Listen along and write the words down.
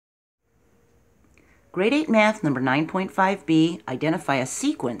Grade 8 Math number 9.5b, identify a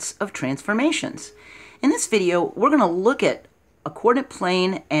sequence of transformations. In this video, we're going to look at a coordinate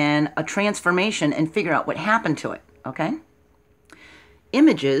plane and a transformation and figure out what happened to it, okay?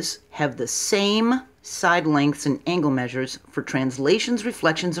 Images have the same side lengths and angle measures for translations,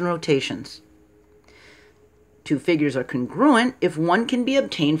 reflections, and rotations. Two figures are congruent if one can be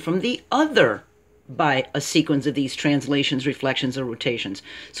obtained from the other by a sequence of these translations, reflections, or rotations.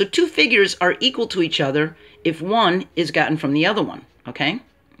 So two figures are equal to each other if one is gotten from the other one, okay?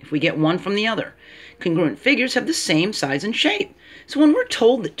 If we get one from the other. Congruent figures have the same size and shape. So when we're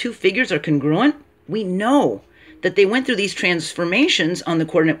told that two figures are congruent, we know that they went through these transformations on the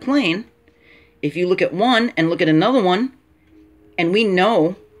coordinate plane. If you look at one and look at another one, and we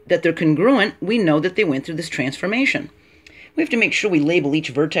know that they're congruent, we know that they went through this transformation. We have to make sure we label each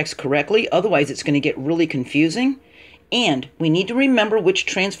vertex correctly, otherwise it's going to get really confusing. And we need to remember which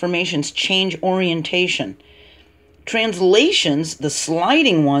transformations change orientation. Translations, the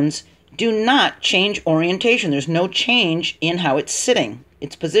sliding ones, do not change orientation. There's no change in how it's sitting,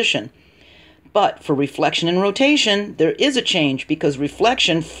 its position. But for reflection and rotation, there is a change because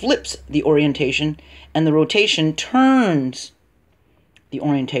reflection flips the orientation and the rotation turns the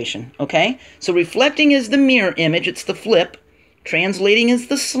orientation, okay? So reflecting is the mirror image, it's the flip. Translating is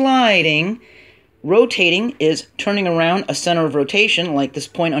the sliding. Rotating is turning around a center of rotation, like this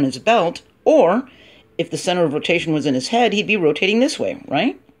point on his belt, or if the center of rotation was in his head, he'd be rotating this way,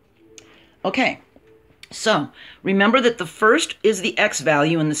 right? Okay, so remember that the first is the x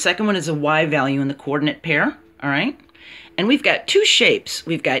value and the second one is a y value in the coordinate pair, all right? And we've got two shapes.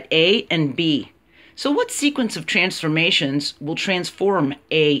 We've got A and B. So what sequence of transformations will transform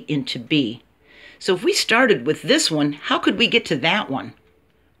A into B? So if we started with this one, how could we get to that one?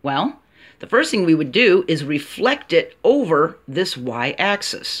 Well, the first thing we would do is reflect it over this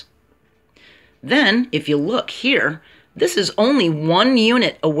y-axis. Then, if you look here, this is only 1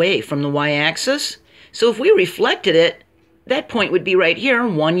 unit away from the y-axis. So if we reflected it, that point would be right here,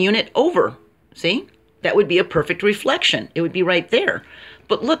 1 unit over. See? That would be a perfect reflection. It would be right there.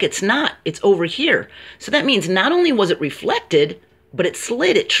 But look, it's not. It's over here. So that means not only was it reflected, but it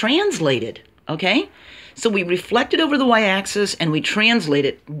slid, it translated. Okay? So we reflected over the y-axis and we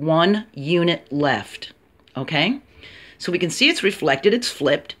translated 1 unit left. Okay? So we can see it's reflected, it's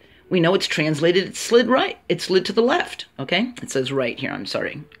flipped. We know it's translated, it slid right. It slid to the left. Okay? It says right here, I'm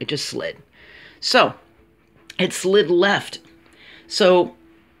sorry. It just slid. So, it slid left. So,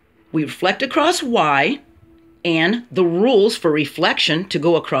 we reflect across y, and the rules for reflection to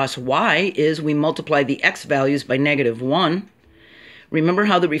go across y is we multiply the x values by -1. Remember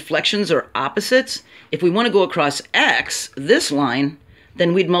how the reflections are opposites? If we want to go across x, this line,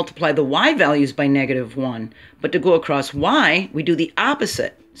 then we'd multiply the y values by -1. But to go across y, we do the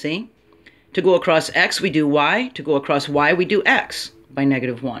opposite, see? To go across x, we do y. To go across y, we do x by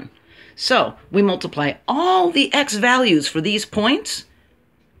 -1. So, we multiply all the x values for these points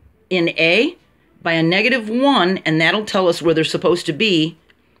in A by a -1, and that'll tell us where they're supposed to be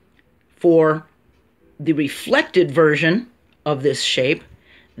for the reflected version of this shape.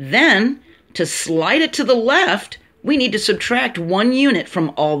 Then, to slide it to the left, we need to subtract 1 unit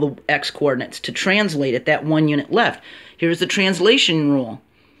from all the x coordinates to translate it that 1 unit left. Here's the translation rule.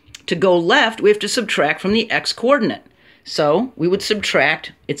 To go left, we have to subtract from the x coordinate. So we would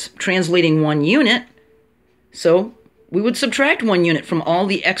subtract, it's translating 1 unit, so we would subtract 1 unit from all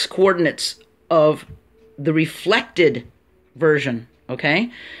the x coordinates of the reflected version, okay?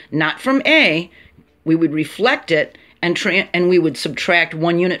 Not from A, we would reflect it and we would subtract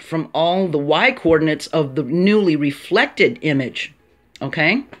 1 unit from all the y coordinates of the newly reflected image,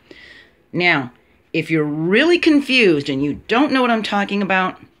 okay? Now, if you're really confused and you don't know what I'm talking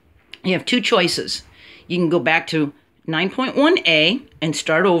about, you have two choices. You can go back to 9.1a and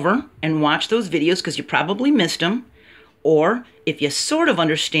start over and watch those videos because you probably missed them. Or if you sort of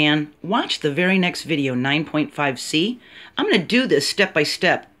understand, watch the very next video, 9.5c. I'm going to do this step by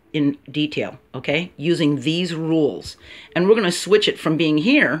step in detail, okay, using these rules. And we're going to switch it from being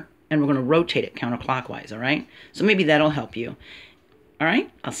here and we're going to rotate it counterclockwise, all right? So maybe that'll help you. All right,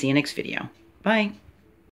 I'll see you next video. Bye.